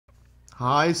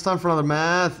Hi, it's time for another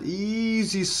math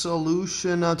easy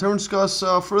solution. Time to discuss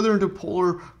further into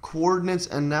polar coordinates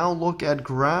and now look at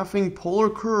graphing polar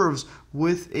curves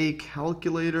with a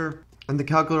calculator. And the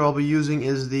calculator I'll be using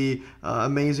is the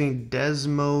amazing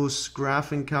Desmos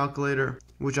graphing calculator,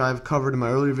 which I've covered in my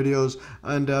earlier videos.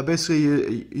 And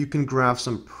basically, you can graph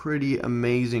some pretty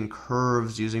amazing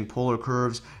curves using polar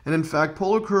curves. And in fact,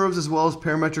 polar curves as well as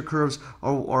parametric curves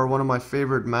are one of my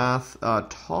favorite math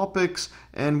topics,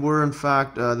 and were in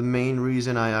fact the main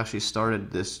reason I actually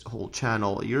started this whole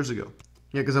channel years ago.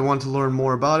 Yeah, because I wanted to learn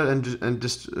more about it and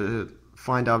just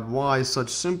find out why such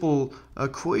simple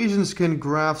equations can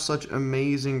graph such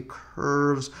amazing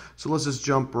curves. So let's just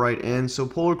jump right in. So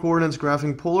polar coordinates,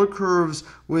 graphing polar curves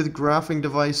with graphing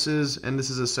devices, and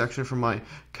this is a section from my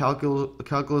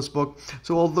calculus book.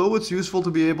 So although it's useful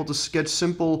to be able to sketch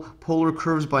simple polar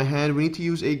curves by hand, we need to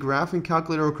use a graphing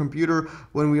calculator or computer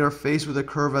when we are faced with a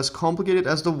curve as complicated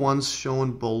as the ones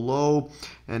shown below.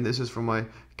 And this is from my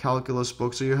calculus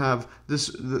book. So you have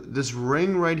this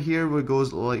ring right here where it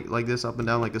goes like this up and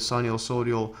down like a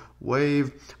sinusoidal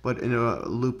wave, but in a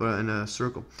loop in a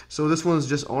circle. So this one is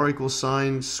just r equals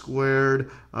sine squared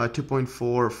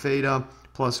 2.4 theta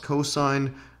plus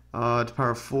cosine to the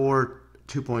power of 4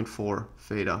 2.4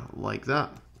 theta, like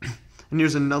that. And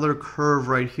here's another curve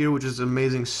right here, which is an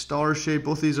amazing star shape.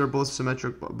 Both these are both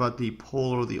symmetric about the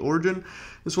pole or the origin.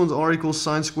 This one's r equals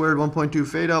sine squared 1.2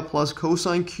 theta plus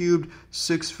cosine cubed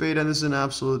 6 theta. And this is an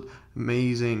absolute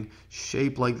amazing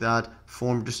shape like that,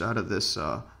 formed just out of this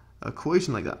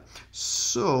equation like that.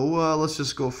 So let's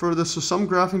just go further. So some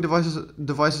graphing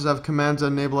devices have commands that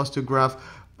enable us to graph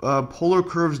polar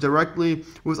curves directly.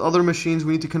 With other machines,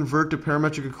 we need to convert to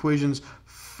parametric equations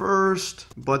first,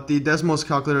 but the Desmos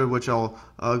calculator, which I'll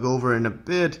go over in a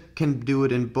bit, can do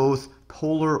it in both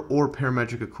polar or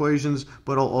parametric equations,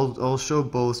 but I'll show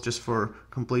both just for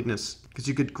completeness, because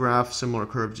you could graph similar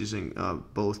curves using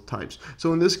both types.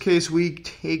 So in this case, we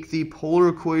take the polar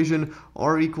equation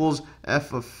r equals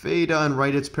f of theta and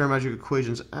write its parametric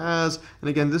equations as, and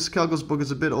again, this calculus book is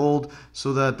a bit old,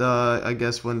 so that I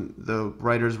guess when the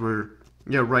writers were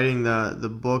writing the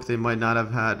book, they might not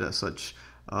have had such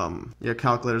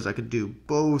calculators that could do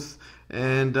both.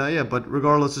 And but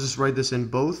regardless, let's just write this in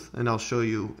both, and I'll show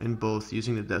you in both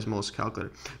using the Desmos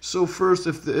calculator. So first,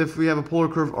 if we have a polar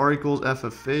curve r equals f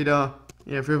of theta,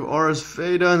 if we have r as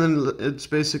theta, and then it's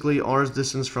basically r's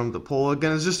distance from the pole.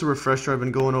 Again, it's just a refresher. I've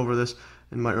been going over this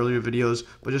in my earlier videos,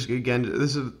 but just again,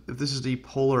 if this is the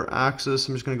polar axis,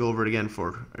 I'm just going to go over it again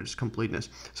for just completeness.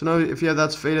 So now if you have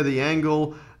that's theta, the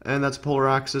angle, and that's polar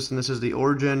axis, and this is the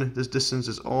origin, this distance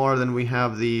is r, then we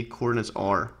have the coordinates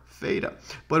r theta.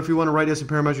 But if we want to write this in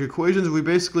parametric equations, we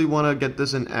basically want to get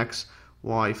this in x,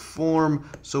 y form,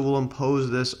 so we'll impose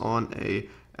this on a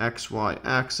xy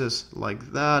axis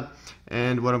like that,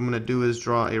 and what I'm going to do is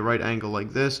draw a right angle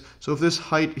like this. So if this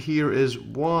height here is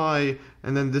y,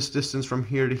 and then this distance from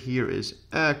here to here is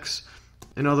x,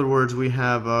 in other words, we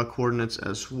have coordinates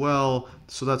as well,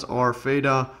 so that's r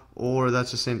theta, or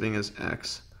that's the same thing as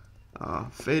x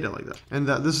theta, like that. And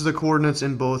this is the coordinates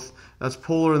in both, that's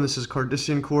polar and this is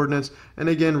Cartesian coordinates. And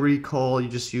again, recall, you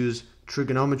just use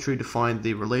trigonometry to find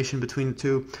the relation between the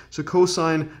two. So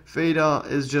cosine theta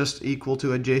is just equal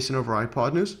to adjacent over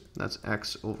hypotenuse, that's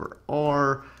x over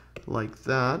r, like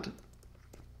that.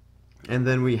 And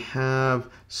then we have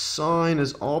sine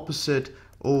is opposite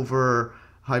over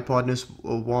hypotenuse,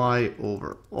 y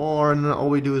over r, and then all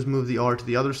we do is move the r to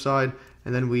the other side,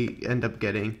 and then we end up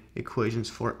getting equations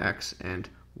for x and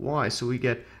y. So we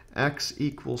get x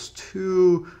equals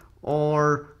 2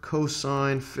 r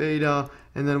cosine theta,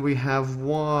 and then we have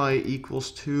y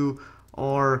equals 2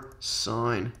 r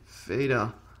sine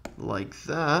theta, like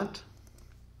that.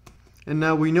 And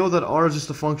now we know that r is just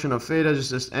a function of theta,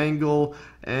 just this angle,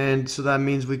 and so that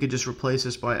means we could just replace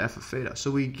this by f of theta.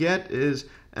 So we get is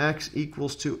x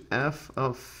equals to f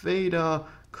of theta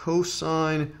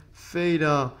cosine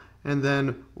theta, and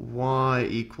then y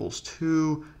equals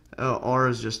 2, r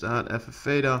is just that, f of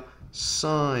theta,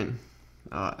 sine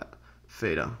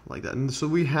theta, like that. And so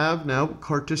we have now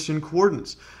Cartesian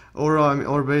coordinates,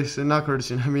 or basically not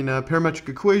Cartesian, parametric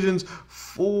equations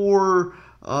for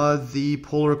the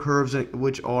polar curves,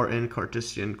 which are in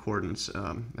Cartesian coordinates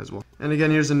as well. And again,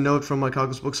 here's a note from my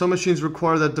calculus book. Some machines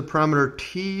require that the parameter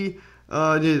t,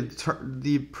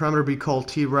 the parameter be called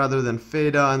t rather than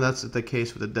theta, and that's the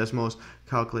case with the Desmos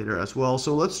calculator as well.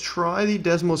 So let's try the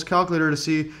Desmos calculator to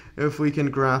see if we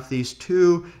can graph these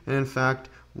two, and in fact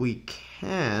we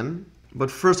can.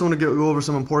 But first I want to go over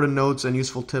some important notes and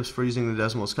useful tips for using the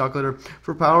Desmos calculator.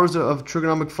 For powers of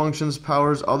trigonometric functions,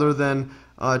 powers other than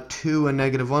 2 and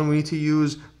 -1. We need to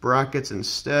use brackets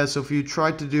instead. So if you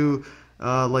try to do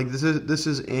like this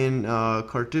is in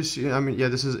Cartesian, I mean, yeah,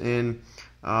 this is in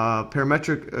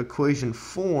parametric equation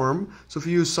form. So if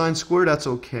you use sine squared, that's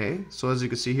okay. So as you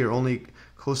can see here, only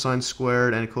cosine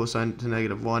squared and cosine to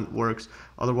 -1 works.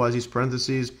 Otherwise, use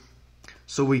parentheses.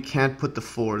 So we can't put the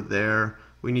 4 there.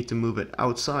 We need to move it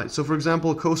outside. So for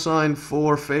example, cosine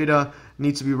 4 theta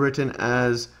needs to be written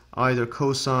as either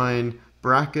cosine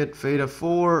bracket theta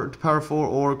 4 to power 4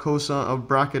 or cosine of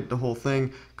bracket the whole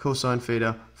thing, cosine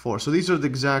theta 4. So these are the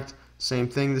exact same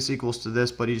thing. This equals to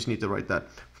this, but you just need to write that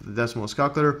for the Desmos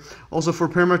Calculator. Also for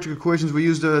parametric equations, we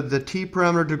use the t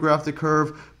parameter to graph the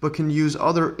curve, but can use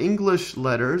other English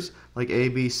letters like A,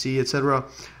 B, C, etc.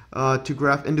 To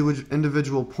graph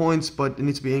individual points, but it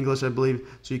needs to be English, I believe,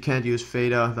 so you can't use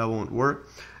theta, that won't work.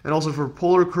 And also for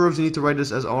polar curves, you need to write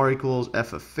this as r equals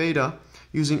f of theta.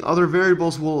 Using other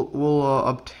variables, we'll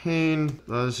obtain,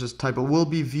 let's just type it, will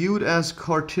be viewed as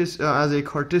a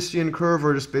Cartesian curve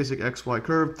or just basic xy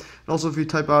curve. And also if you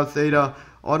type out theta,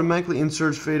 automatically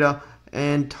inserts theta,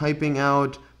 and typing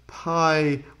out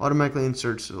pi automatically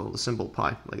inserts the symbol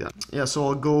pi like that. Yeah, so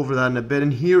I'll go over that in a bit.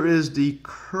 And here is the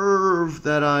curve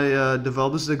that I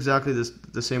developed. This is exactly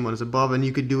the same one as above, and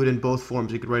you could do it in both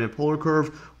forms. You could write in polar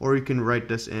curve, or you can write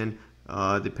this in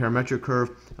the parametric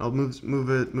curve. I'll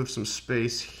move some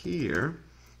space here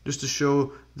just to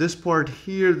show this part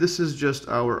here. This is just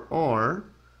our r.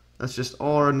 That's just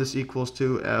r, and this equals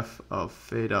to f of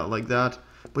theta like that.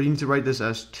 But you need to write this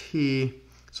as t.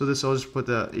 So this I'll just put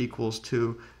that equals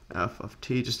to f of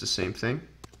t, just the same thing.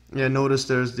 Yeah, notice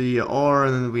there's the r,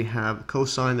 and then we have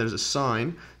cosine, there's a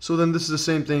sine. So then this is the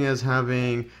same thing as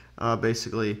having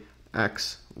basically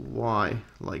x, y,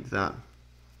 like that.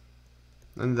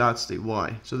 And that's the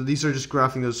y. So these are just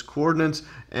graphing those coordinates,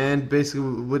 and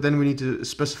basically then we need to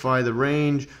specify the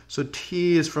range. So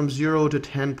t is from 0 to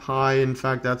 10 pi. In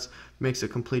fact, that makes a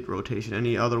complete rotation.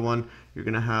 Any other one, you're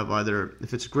going to have either,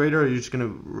 if it's greater, you're just going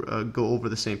to go over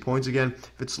the same points again.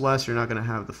 If it's less, you're not going to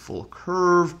have the full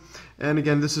curve. And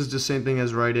again, this is the same thing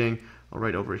as writing, I'll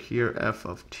write over here, f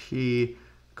of t,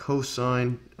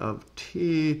 cosine of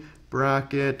t,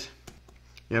 bracket,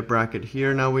 yeah, bracket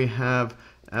here. Now we have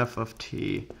f of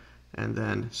t, and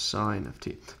then sine of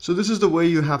t. So this is the way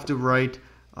you have to write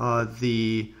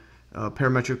the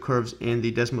parametric curves in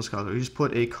the Desmos Calculator. You just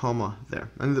put a comma there.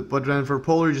 But then for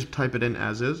polar, you just type it in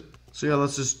as is. So yeah,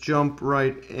 let's just jump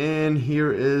right in.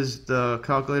 Here is the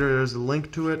calculator. There's a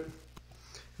link to it.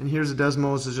 And here's the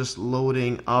Desmos. It's just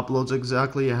loading, uploads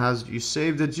exactly as you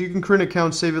saved it. You can create an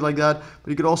account, save it like that, but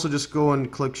you could also just go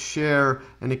and click share,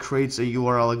 and it creates a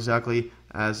URL exactly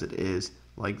as it is,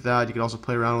 like that. You can also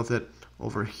play around with it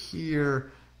over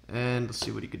here, and let's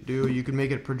see what you could do. You can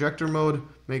make it projector mode,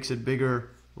 makes it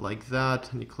bigger like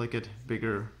that, and you click it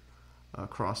bigger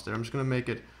across there. I'm just going to make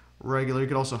it regular. You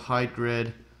can also hide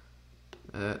grid,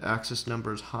 axis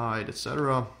numbers, hide,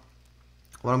 etc.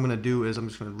 What I'm going to do is I'm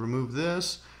just going to remove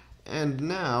this, and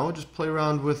now just play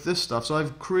around with this stuff. So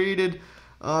I've created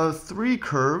 3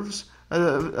 curves.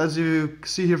 As you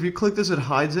see here, if you click this, it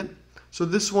hides it. So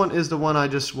this one is the one I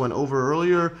just went over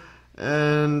earlier,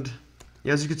 and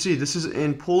yeah, as you can see, this is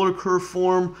in polar curve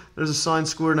form. There's a sine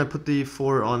squared, and I put the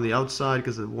 4 on the outside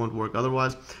because it won't work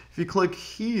otherwise. If you click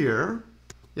here,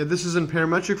 yeah, this is in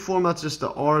parametric form. That's just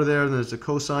the r there, and there's the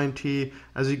cosine t.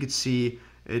 As you can see,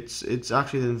 it's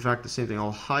actually in fact the same thing.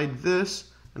 I'll hide this,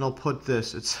 and I'll put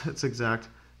this. It's exact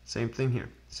same thing here.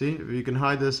 See, if you can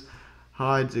hide this,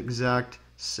 hides exact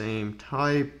same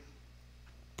type.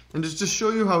 And just to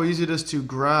show you how easy it is to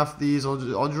graph these, I'll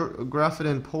graph it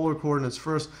in polar coordinates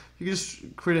first. You can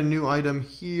just create a new item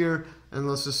here, and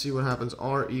let's just see what happens.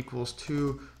 R equals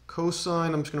 2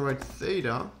 cosine. I'm just going to write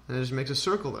theta, and it just makes a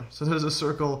circle there. So there's a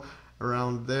circle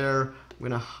around there. I'm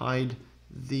going to hide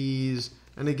these.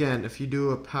 And again, if you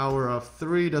do a power of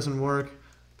 3, doesn't work.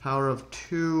 Power of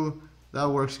 2, that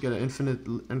works. You get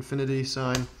an infinity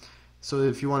sign. So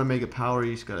if you want to make a power,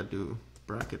 you just got to do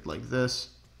bracket like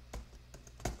this.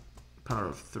 Power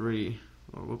of 3.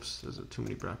 Oh, whoops, there's too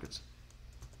many brackets.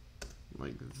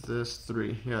 Like this,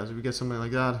 3. Yeah, so we get something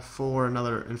like that. 4,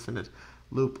 another infinite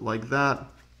loop like that.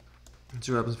 Let's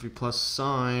see what happens if we plus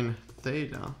sine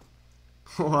theta.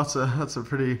 Oh, that's a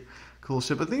pretty cool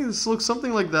shape. I think this looks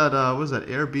something like that. What is that?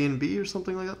 Airbnb or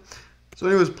something like that. So,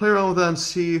 anyways, play around with that and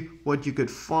see what you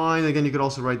could find. Again, you could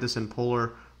also write this in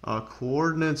polar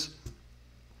coordinates.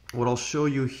 What I'll show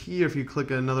you here, if you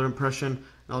click another impression,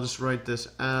 I'll just write this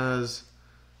as,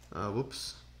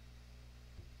 whoops.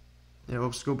 Yeah,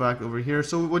 whoops, go back over here.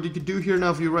 So what you could do here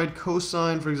now, if you write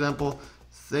cosine, for example,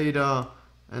 theta,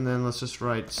 and then let's just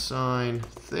write sine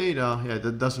theta. Yeah,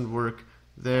 that doesn't work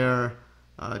there.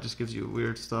 It just gives you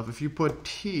weird stuff. If you put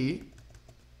T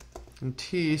and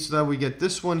T, so that we get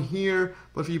this one here,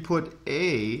 but if you put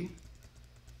A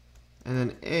and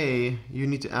then A, you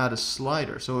need to add a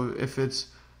slider. So if it's,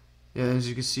 yeah, as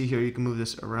you can see here, you can move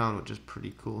this around, which is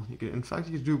pretty cool. You can, in fact,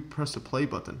 you can press the play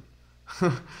button.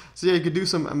 So yeah, you could do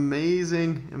some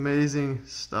amazing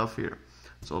stuff here.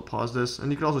 So I'll pause this,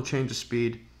 and you can also change the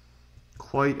speed.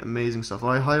 Quite amazing stuff.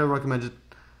 I highly recommend it.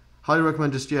 Highly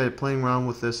recommend just playing around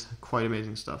with this. Quite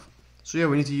amazing stuff. So yeah,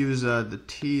 we need to use the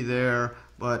T there,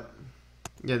 but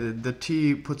yeah, the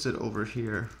T puts it over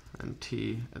here, and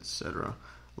T, etc.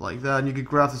 like that. And you could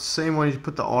graph the same one. You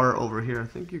put the R over here. I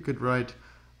think you could write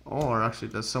R. Actually,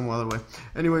 that's some other way.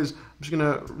 Anyways, I'm just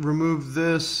gonna remove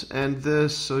this and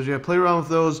this. So yeah, play around with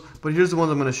those. But here's the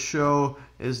ones I'm gonna show.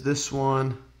 Is this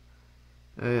one?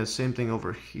 Yeah, same thing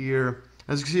over here.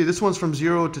 As you can see, this one's from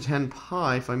 0 to 10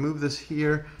 pi. If I move this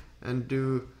here and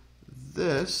do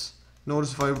this,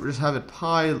 notice if I just have it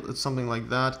pi, it's something like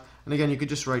that. And again, you could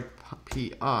just write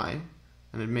pi,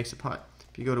 and it makes it pi.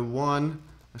 If you go to 1,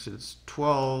 actually it's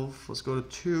 12. Let's go to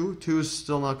 2. 2 is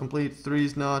still not complete. 3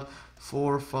 is not.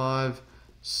 4, 5,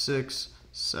 6,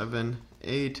 7,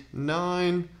 8,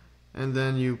 9. And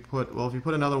then you put, well, if you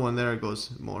put another one there, it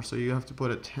goes more. So you have to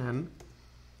put a 10.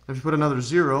 If you put another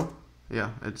 0, yeah,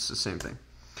 it's the same thing.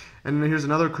 And then here's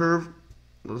another curve.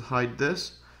 Let's hide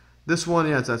this. This one,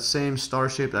 yeah, it's that same star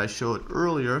shape that I showed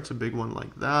earlier. It's a big one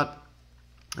like that.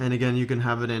 And again, you can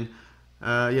have it in,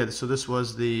 yeah, so this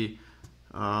was the,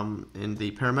 in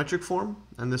the parametric form.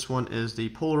 And this one is the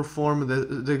polar form.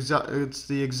 It's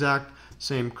the exact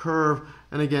same curve.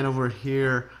 And again, over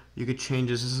here, you could change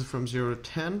this. This is from 0 to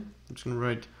 10. I'm just going to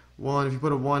write 1. If you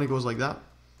put a 1, it goes like that.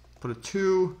 Put a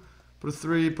 2. Put a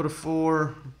 3, put a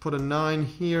 4, put a 9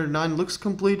 here. 9 looks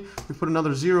complete. We put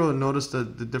another 0 and notice the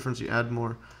difference. You add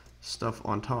more stuff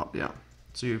on top. Yeah.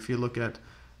 So if you look at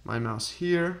my mouse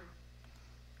here,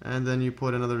 and then you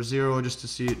put another 0 just to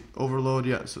see it overload.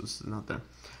 Yeah, so it's not there.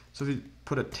 So if you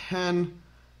put a 10,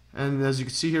 and as you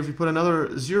can see here, if you put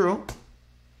another 0,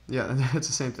 yeah, it's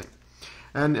the same thing.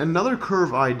 And another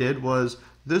curve I did was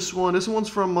this one. This one's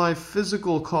from my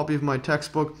physical copy of my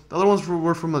textbook. The other ones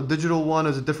were from a digital one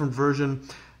as a different version.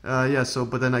 Yeah, so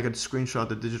but then I could screenshot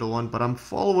the digital one. But I'm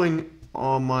following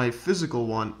on my physical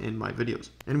one in my videos.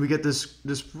 And we get this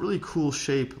really cool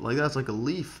shape like that. It's like a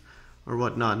leaf or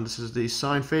whatnot. And this is the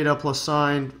sine theta plus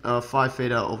sine 5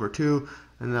 theta over 2.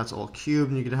 And that's all cubed.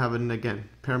 And you can have it in, again,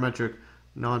 parametric,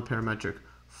 non-parametric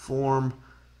form.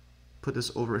 Put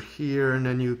this over here. And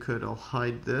then you could, I'll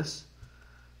hide this.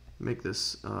 Make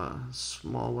this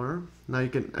smaller. Now you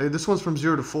can, this one's from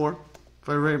 0 to 4. If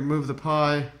I remove the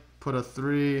pi, put a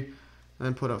 3, and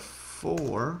then put a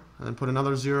 4, and then put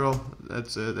another 0,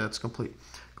 that's complete.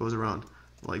 Goes around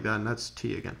like that, and that's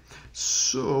T again.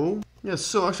 So, yeah,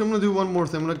 so actually I'm going to do one more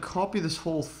thing. I'm going to copy this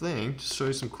whole thing, just show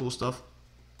you some cool stuff.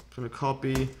 I'm going to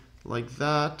copy like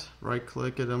that, right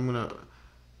click it, I'm going to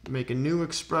make a new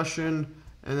expression,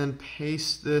 and then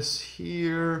paste this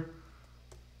here,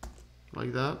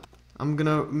 like that. I'm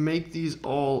gonna make these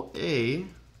all A.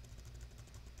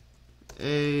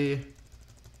 I'm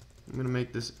gonna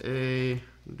make this A.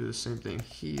 Do the same thing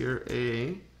here.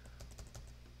 A.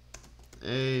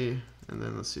 And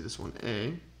then let's see this one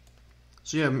A.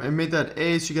 So yeah, I made that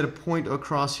A. So you get a point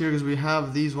across here because we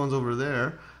have these ones over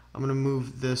there. I'm gonna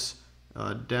move this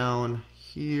down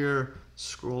here.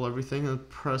 Scroll everything and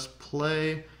press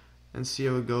play and see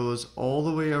how it goes all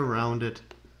the way around it.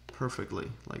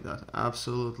 Perfectly like that.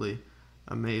 Absolutely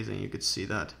amazing. You could see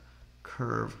that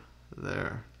curve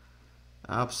there.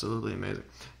 Absolutely amazing.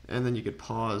 And then you could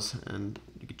pause and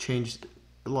you could change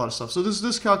a lot of stuff. So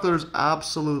this calculator is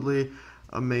absolutely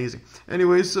amazing.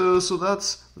 Anyway, so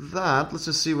that's that. Let's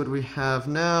just see what we have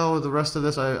now. The rest of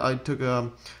this I took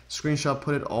a screenshot,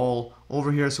 put it all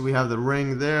over here. So we have the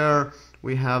ring there.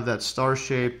 We have that star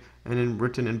shape, and then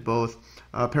written in both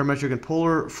parametric and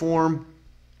polar form.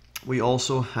 We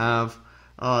also have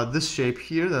this shape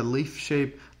here, that leaf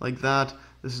shape like that.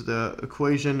 This is the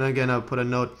equation. Again, I'll put a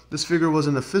note. This figure was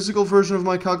in the physical version of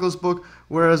my calculus book,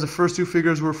 whereas the first 2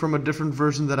 figures were from a different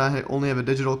version that I only have a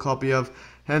digital copy of.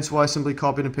 Hence why I simply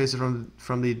copied and pasted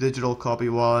from the digital copy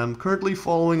while I'm currently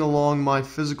following along my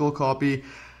physical copy.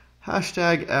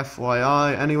 Hashtag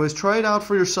FYI. Anyways, try it out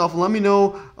for yourself. Let me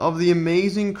know of the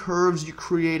amazing curves you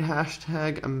create.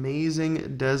 Hashtag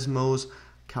amazing Desmos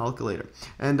Calculator.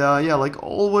 And yeah, like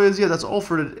always, yeah, that's all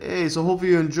for today. So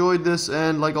hopefully you enjoyed this,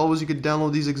 and like always, you could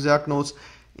download these exact notes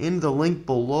in the link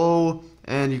below.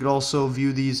 And you can also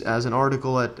view these as an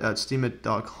article at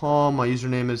steemit.com. My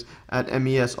username is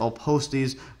 @MES. I'll post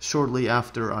these shortly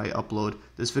after I upload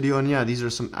this video. And yeah, these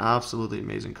are some absolutely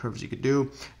amazing curves you could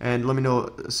do. And let me know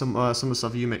some of the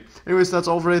stuff you make. Anyways, that's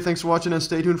all for today. Thanks for watching, and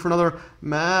stay tuned for another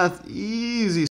Math Easy